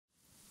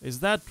Is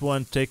that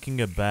one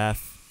taking a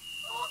bath?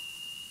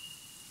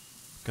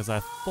 Because I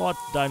thought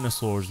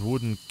dinosaurs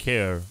wouldn't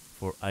care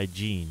for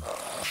hygiene.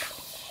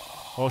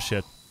 Oh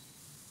shit.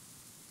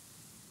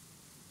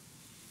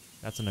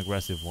 That's an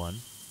aggressive one.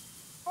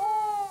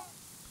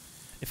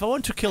 If I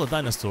want to kill a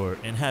dinosaur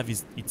and have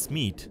its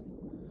meat,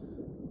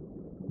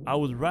 I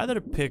would rather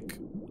pick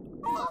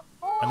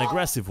an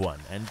aggressive one.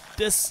 And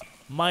this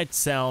might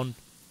sound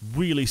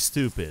really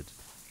stupid.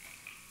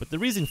 But the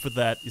reason for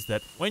that is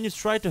that when you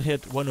try to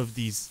hit one of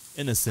these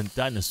innocent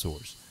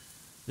dinosaurs,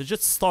 they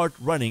just start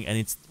running and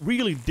it's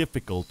really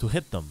difficult to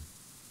hit them.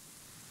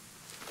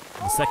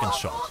 The second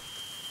shot.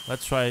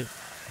 Let's try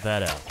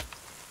that out.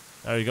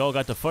 There you go,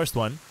 got the first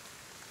one.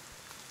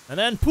 And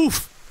then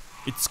poof!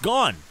 It's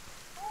gone!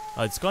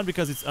 It's gone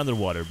because it's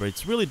underwater, but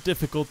it's really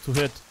difficult to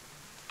hit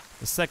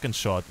the second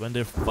shot when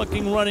they're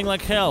fucking running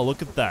like hell.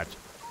 Look at that.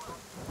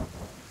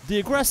 The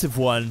aggressive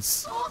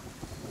ones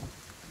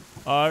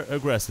are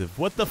aggressive.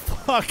 What the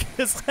fuck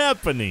is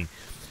happening?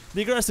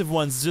 The aggressive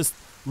ones just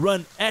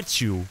run at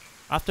you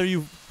after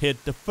you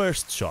hit the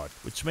first shot,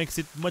 which makes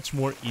it much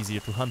more easier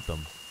to hunt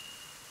them.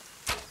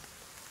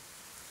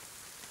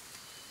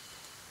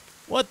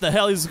 What the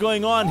hell is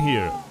going on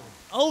here?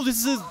 Oh,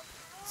 this is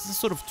a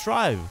sort of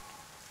tribe.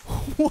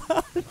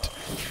 What?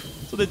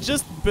 So they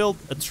just built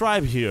a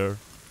tribe here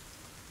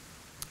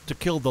to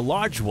kill the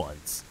large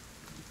ones.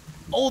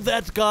 Oh,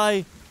 that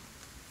guy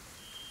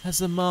has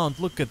a mount.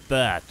 Look at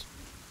that.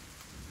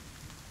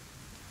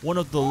 One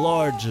of the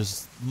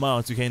largest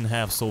mounts you can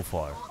have so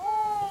far.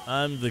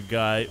 I'm the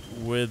guy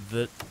with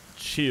the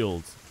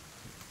shield.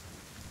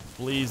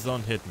 Please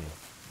don't hit me.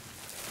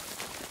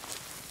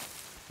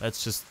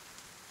 Let's just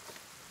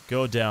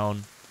go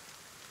down.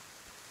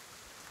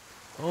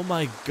 Oh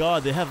my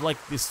god, they have like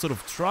this sort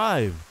of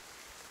tribe.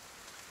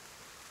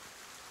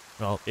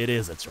 Well, it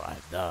is a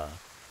tribe, duh.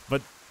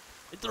 But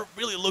it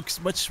really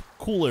looks much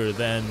cooler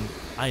than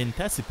I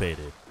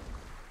anticipated.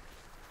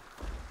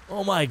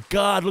 Oh my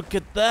god, look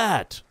at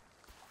that!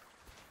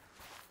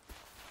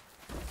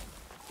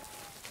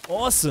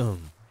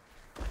 Awesome!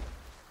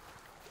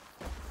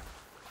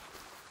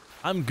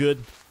 I'm good.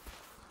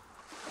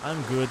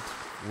 I'm good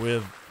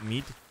with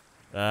meat.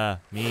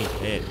 Meat,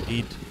 hey,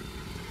 eat.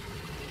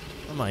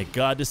 Oh my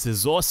god, this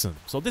is awesome.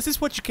 So this is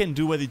what you can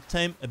do when you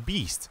tame a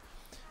beast.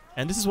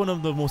 And this is one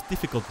of the most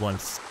difficult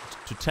ones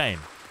to tame.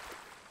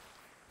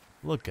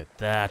 Look at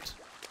that.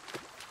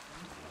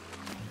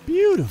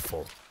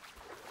 Beautiful.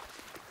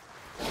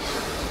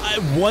 I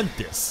want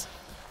this.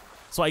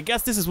 So I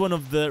guess this is one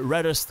of the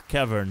rarest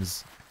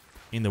caverns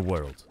in the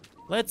world.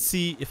 Let's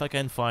see if I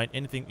can find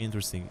anything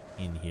interesting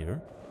in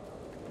here.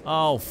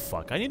 Oh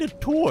fuck, I need a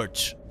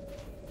torch.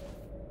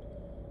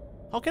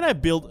 How can I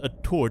build a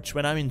torch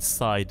when I'm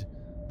inside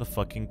the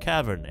fucking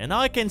cavern? And now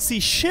I can see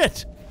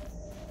shit!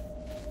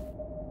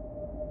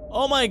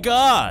 Oh my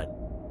god!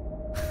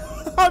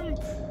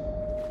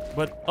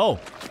 But, oh.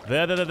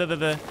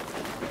 There.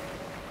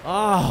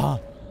 Ah!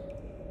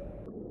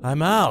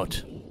 I'm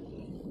out.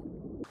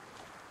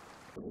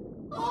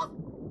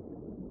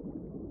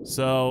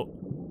 So,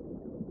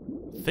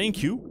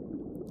 thank you.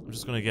 I'm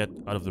just gonna get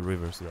out of the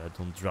river so that I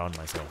don't drown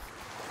myself.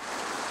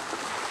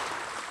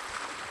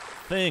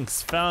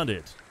 Thanks, found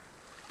it.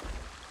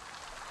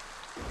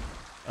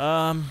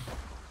 But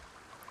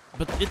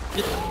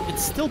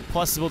it's still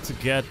possible to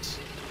get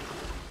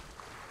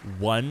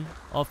one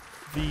of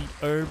the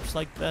herbs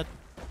like that.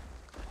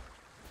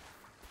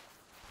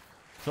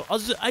 So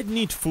I'd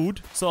need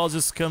food, so I'll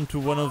just come to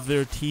one of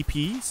their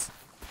TPs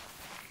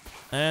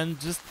and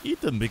just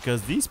eat them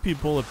because these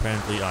people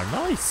apparently are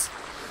nice.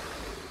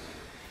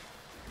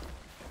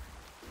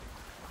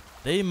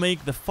 They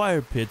make the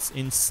fire pits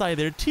inside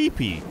their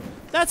teepee.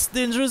 That's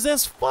dangerous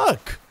as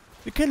fuck.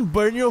 You can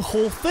burn your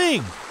whole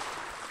thing.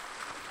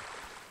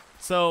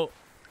 So,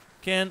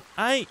 can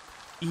I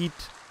eat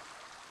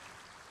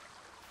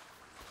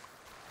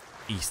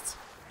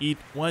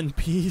one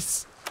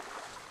piece?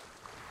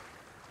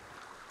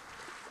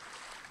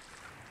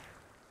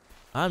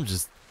 I'm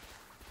just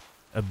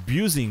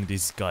abusing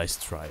this guy's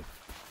tribe.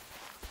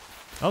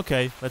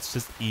 Okay, let's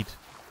just eat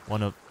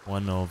one of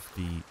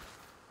the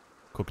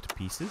cooked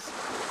pieces.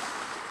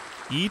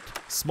 Eat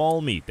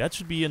small meat. That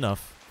should be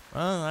enough.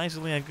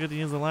 Actually, I could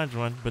use a large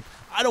one, but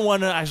I don't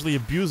want to actually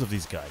abuse of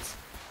these guys.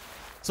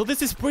 So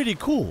this is pretty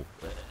cool,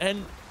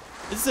 and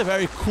this is a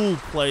very cool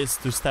place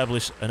to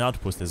establish an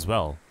outpost as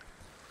well.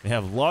 They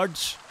have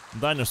large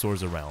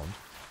dinosaurs around.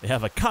 They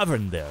have a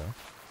cavern there.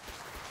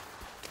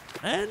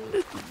 And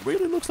it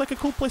really looks like a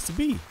cool place to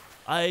be.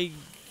 I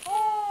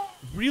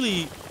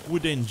really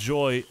would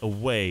enjoy a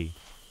way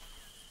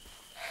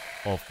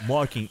of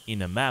marking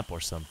in a map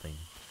or something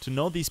to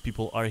know these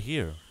people are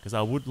here, because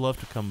I would love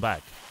to come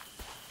back.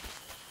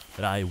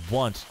 But I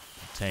want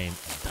to tame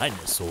a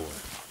dinosaur.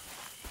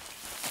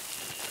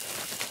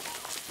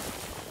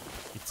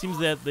 It seems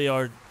that they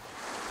are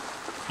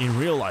in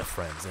real life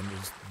friends and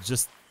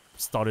just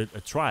started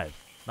a tribe.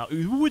 Now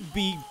it would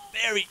be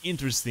very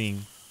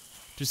interesting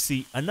to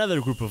see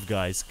another group of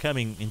guys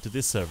coming into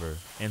this server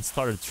and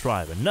start a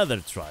tribe,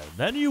 another tribe.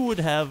 Then you would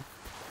have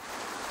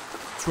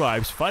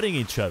tribes fighting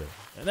each other.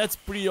 And that's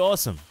pretty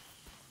awesome.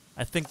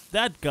 I think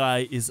that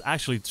guy is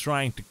actually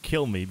trying to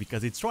kill me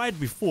because he tried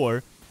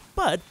before,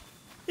 but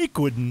he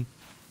couldn't.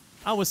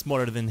 I was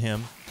smarter than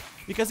him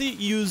because he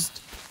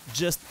used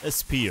just a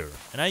spear,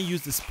 and I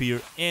used a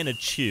spear and a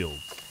shield.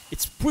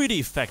 It's pretty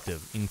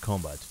effective in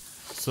combat.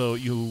 So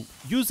you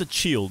use a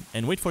shield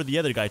and wait for the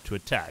other guy to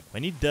attack.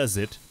 When he does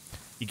it,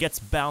 he gets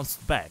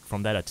bounced back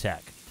from that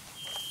attack.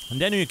 And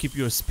then you keep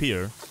your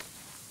spear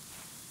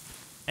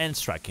and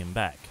strike him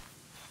back.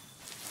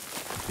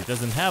 If he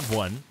doesn't have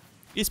one,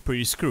 he's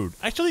pretty screwed.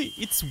 Actually,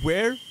 it's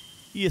where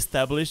he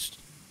established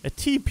a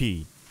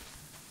TP.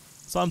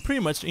 So I'm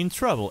pretty much in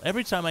trouble.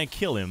 Every time I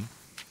kill him,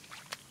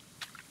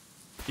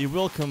 he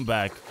will come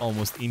back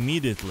almost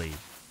immediately.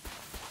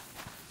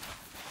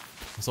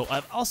 So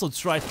I've also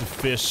tried to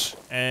fish,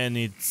 and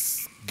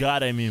it's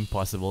goddamn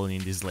impossible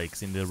in these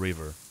lakes, in the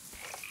river.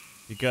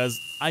 Because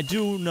I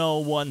do know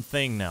one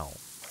thing now.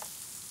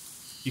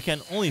 You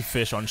can only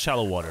fish on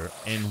shallow water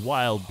and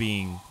while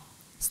being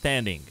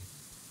standing.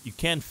 You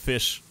can't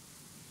fish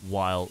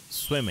while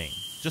swimming,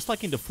 just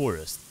like in the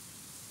forest.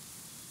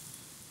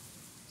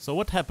 So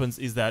what happens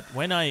is that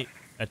when I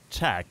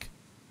attack,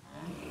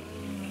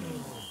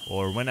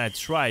 or when I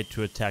try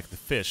to attack the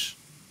fish,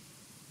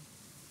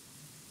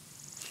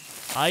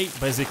 I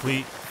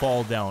basically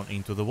fall down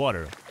into the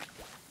water.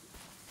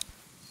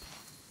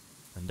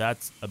 And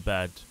that's a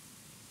bad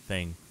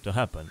thing to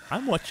happen.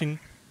 I'm watching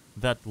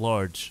that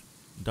large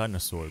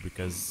dinosaur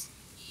because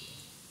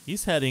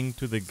he's heading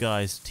to the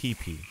guy's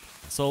teepee.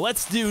 So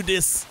let's do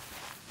this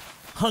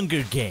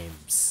Hunger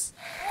Games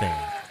thing.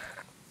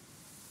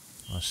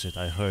 Oh shit,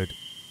 I heard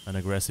an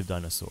aggressive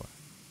dinosaur.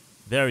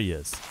 There he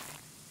is.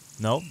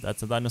 No,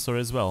 that's a dinosaur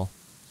as well.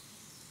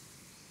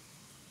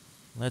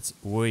 Let's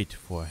wait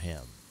for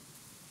him.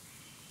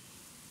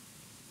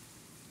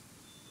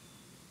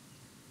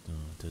 Da,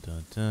 da,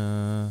 da,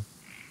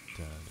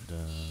 da,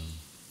 da,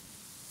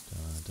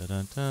 da, da,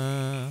 da,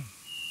 da.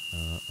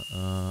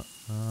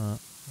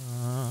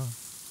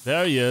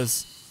 There he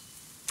is.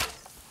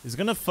 He's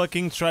gonna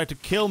fucking try to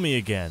kill me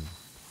again.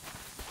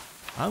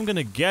 I'm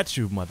gonna get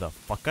you,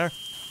 motherfucker.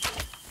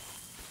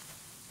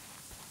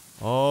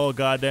 Oh,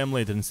 goddamn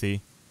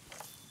latency.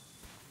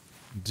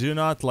 Do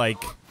not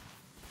like.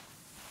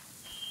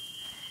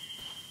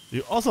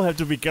 You also have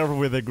to be careful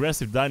with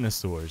aggressive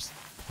dinosaurs.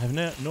 I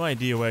have no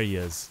idea where he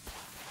is.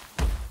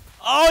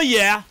 Oh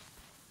yeah!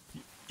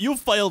 You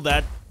failed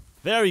that.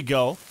 There you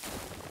go.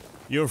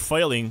 You're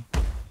failing.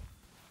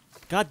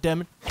 God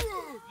damn it.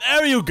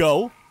 There you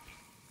go.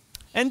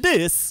 And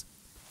this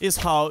is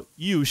how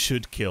you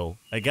should kill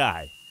a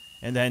guy.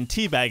 And then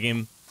teabag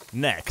him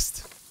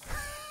next.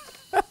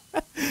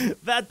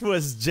 That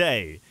was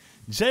Jay.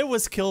 Jay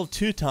was killed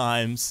 2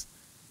 times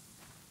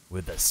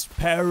with the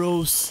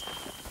Sparrow's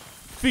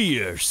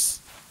fierce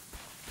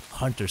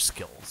hunter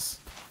skills.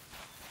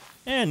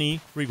 And he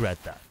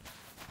regret that.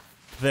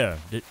 There,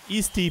 the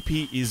East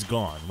TP is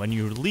gone. When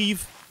you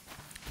leave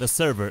the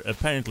server,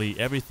 apparently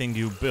everything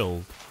you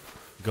build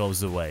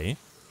goes away.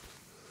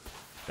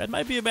 That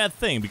might be a bad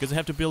thing because you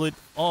have to build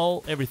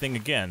everything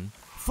again.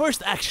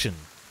 First action,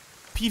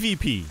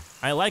 PvP.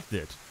 I liked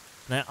it.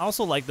 And I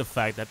also like the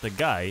fact that the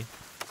guy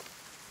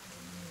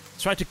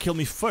tried to kill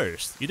me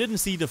first. You didn't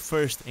see the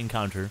first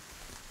encounter.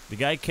 The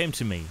guy came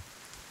to me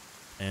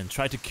and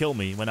tried to kill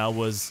me when I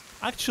was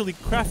actually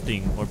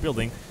crafting or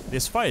building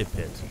this fire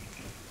pit.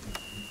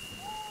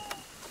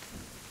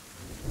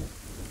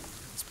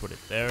 Let's put it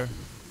there.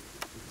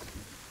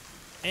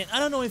 And I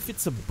don't know if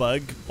it's a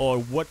bug or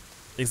what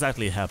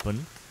exactly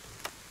happened,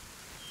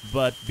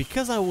 but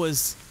because I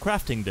was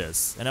crafting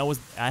this and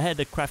I had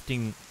the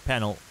crafting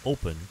panel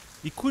open,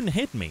 he couldn't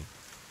hit me.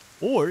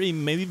 Or he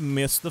maybe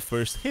missed the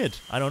first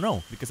hit. I don't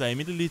know, because I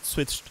immediately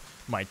switched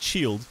my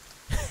shield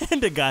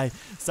and the guy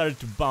started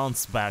to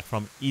bounce back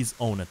from his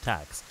own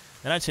attacks.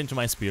 Then I changed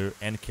my spear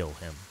and killed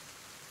him.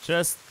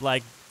 Just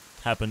like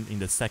happened in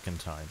the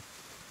second time.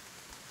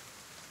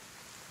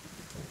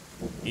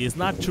 He is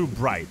not too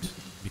bright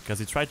because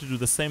he tried to do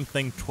the same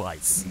thing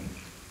twice.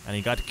 And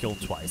he got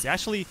killed twice. He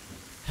actually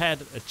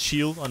had a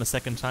shield on the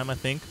second time, I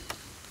think.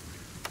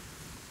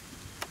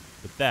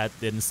 But that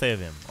didn't save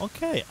him.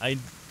 Okay, I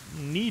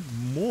need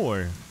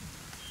more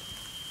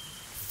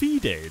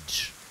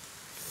feedage.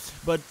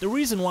 But the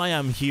reason why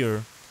I'm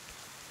here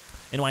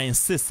and why I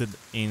insisted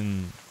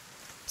in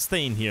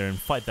staying here and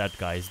fight that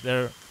guy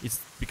is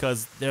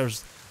because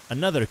there's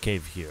another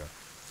cave here.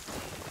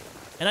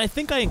 And I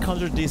think I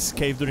encountered this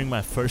cave during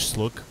my first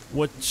look,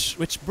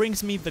 which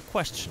brings me the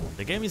question.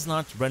 The game is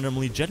not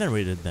randomly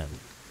generated then.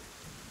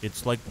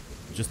 It's like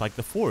just like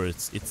the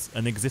forest. It's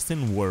an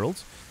existing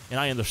world, and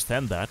I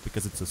understand that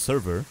because it's a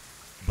server,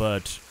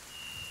 but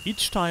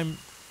each time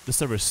the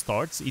server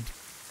starts, it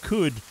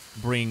could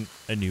bring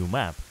a new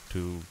map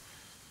to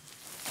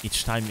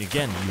each time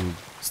again you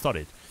start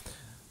it.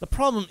 The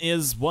problem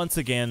is, once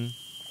again,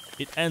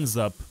 it ends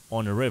up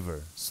on a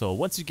river. So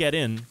once you get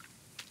in,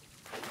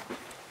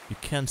 you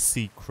can't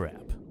see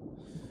crap.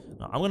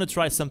 Now, I'm gonna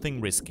try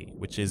something risky,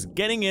 which is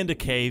getting in the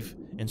cave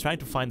and trying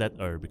to find that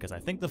herb, because I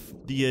think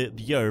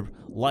the herb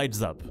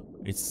lights up.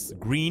 It's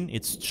green,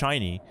 it's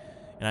shiny,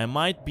 and I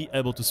might be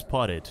able to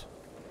spot it.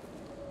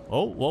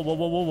 Oh, whoa, whoa,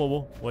 whoa, whoa, whoa,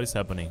 whoa. What is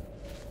happening?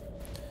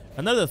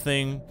 Another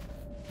thing,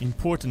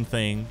 important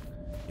thing,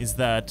 is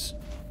that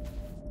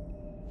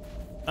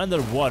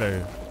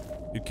underwater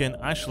you can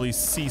actually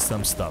see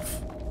some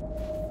stuff.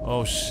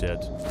 Oh shit.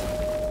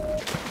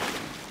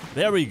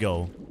 There we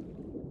go.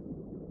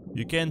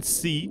 You can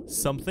see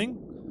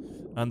something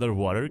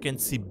underwater. You can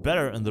see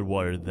better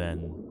underwater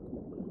than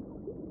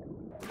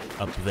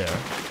up there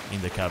in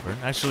the cavern.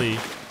 Actually,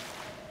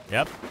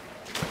 yep,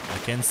 I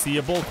can see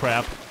a bull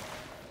crab.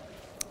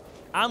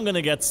 I'm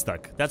gonna get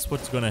stuck. That's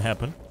what's gonna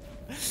happen.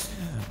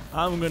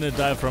 I'm gonna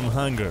die from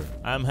hunger.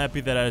 I'm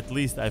happy that at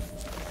least I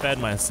fed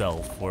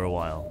myself for a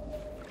while.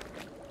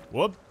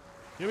 Whoop.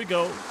 Here we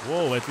go.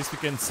 Whoa, at least we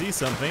can see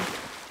something.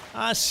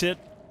 Ah, shit.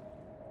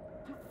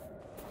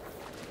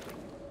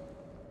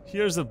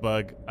 Here's a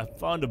bug. I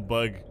found a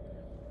bug.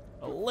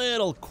 A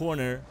little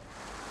corner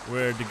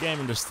where the game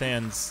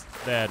understands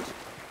that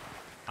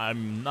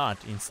I'm not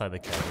inside the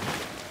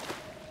cavern.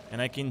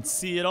 And I can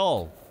see it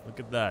all. Look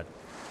at that.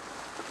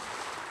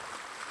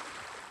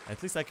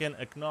 At least I can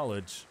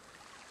acknowledge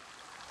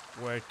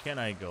where can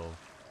I go.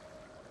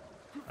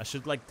 I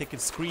should like take a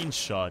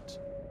screenshot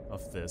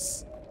of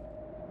this.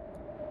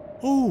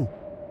 Oh!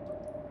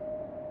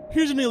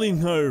 Here's an healing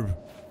herb!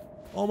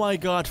 Oh my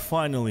god,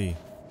 finally!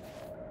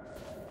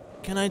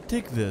 Can I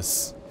take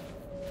this?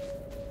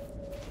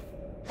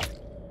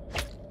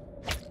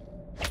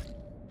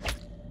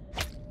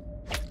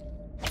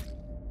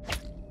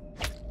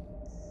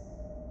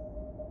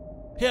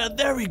 Yeah,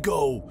 there we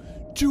go!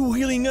 2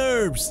 healing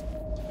herbs!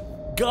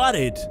 Got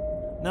it!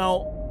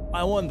 Now,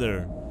 I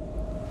wonder,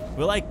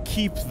 will I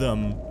keep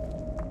them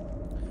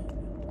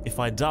if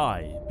I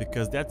die?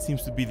 Because that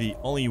seems to be the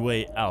only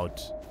way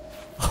out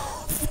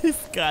of this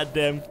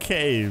goddamn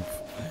cave.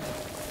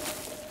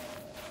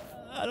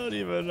 I don't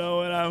even know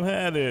where I'm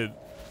headed.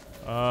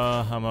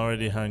 I'm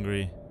already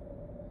hungry.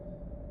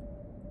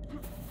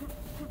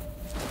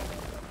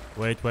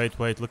 Wait, wait,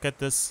 wait, look at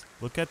this.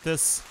 Look at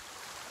this.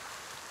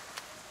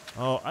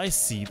 Oh, I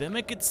see. They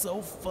make it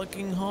so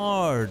fucking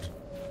hard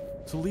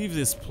to leave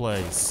this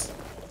place.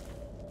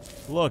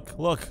 Look,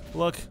 look,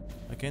 look.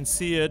 I can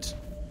see it.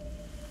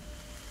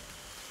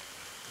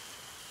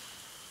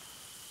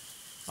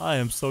 I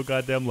am so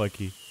goddamn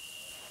lucky.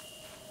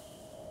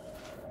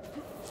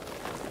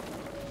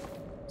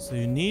 So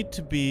you need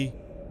to be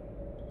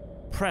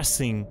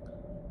pressing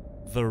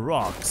the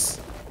rocks,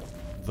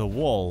 the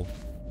wall,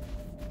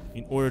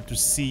 in order to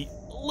see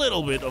a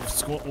little bit of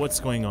what's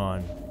going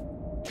on.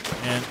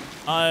 And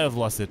I have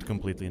lost it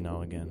completely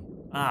now again.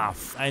 Ah,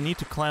 I need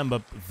to climb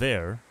up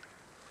there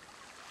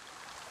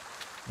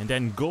and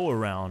then go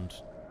around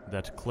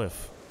that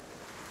cliff.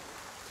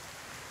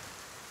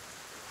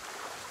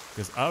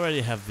 Because I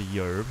already have the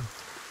herb.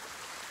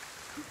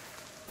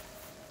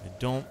 I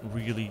don't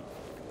really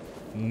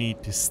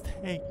need to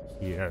stay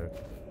here.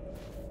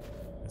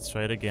 Let's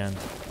try it again.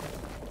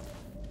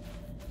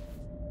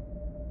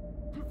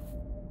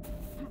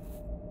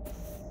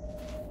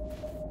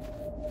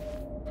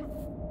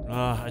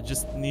 I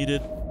just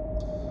needed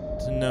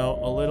to know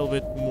a little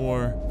bit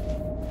more.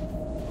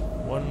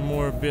 One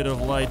more bit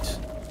of light.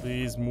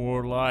 Please,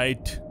 more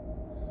light.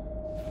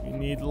 We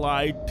need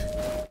light.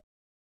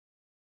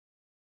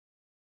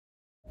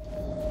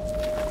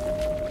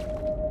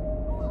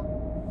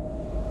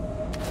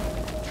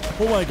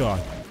 Oh my god.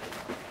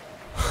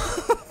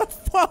 I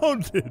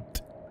found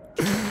it.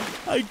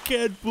 I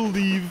can't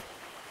believe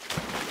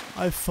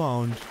I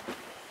found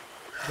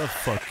the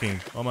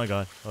fucking... Oh my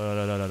god.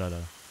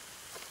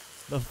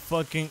 The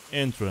fucking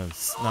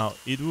entrance. Now,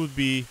 it would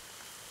be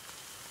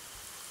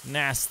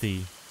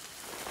nasty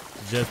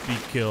to just be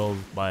killed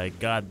by a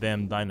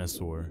goddamn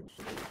dinosaur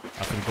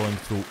after going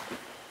through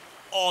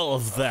all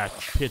of that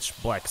pitch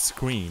black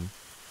screen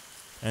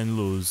and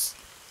lose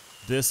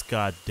this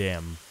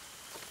goddamn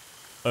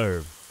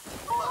herb.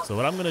 So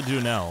what I'm gonna do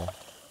now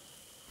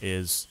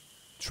is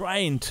try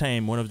and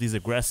tame one of these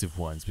aggressive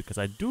ones, because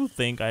I do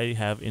think I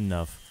have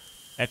enough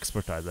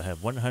expertise. I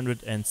have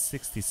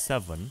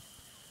 167.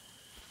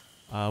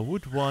 I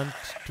would want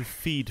to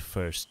feed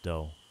first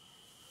though.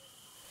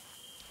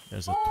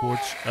 There's a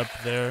torch up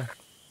there.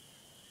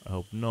 I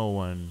hope no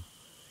one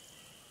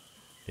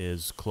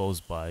is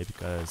close by,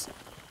 because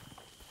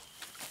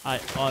I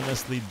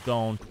honestly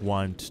don't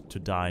want to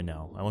die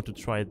now. I want to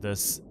try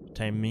this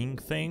taming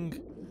thing.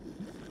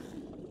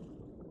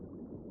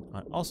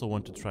 I also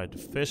want to try to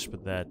fish,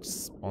 but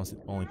that's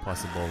only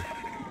possible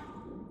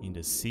in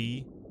the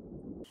sea.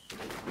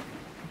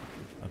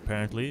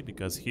 Apparently,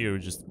 because here we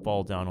just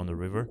fall down on the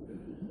river.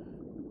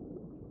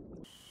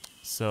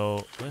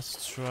 So,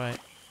 let's try...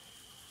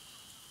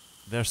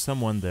 There's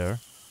someone there.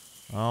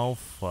 Oh,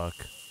 fuck.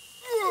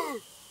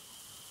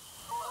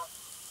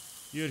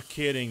 You're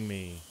kidding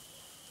me.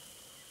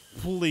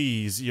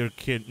 Please, you're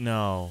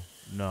no.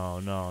 No,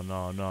 no,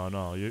 no, no,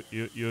 no.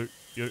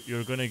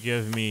 You're gonna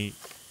give me...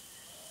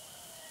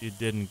 You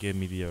didn't give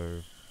me the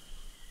herb.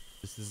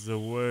 This is the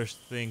worst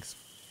things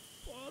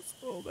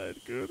possible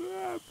that could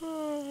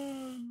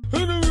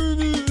happen.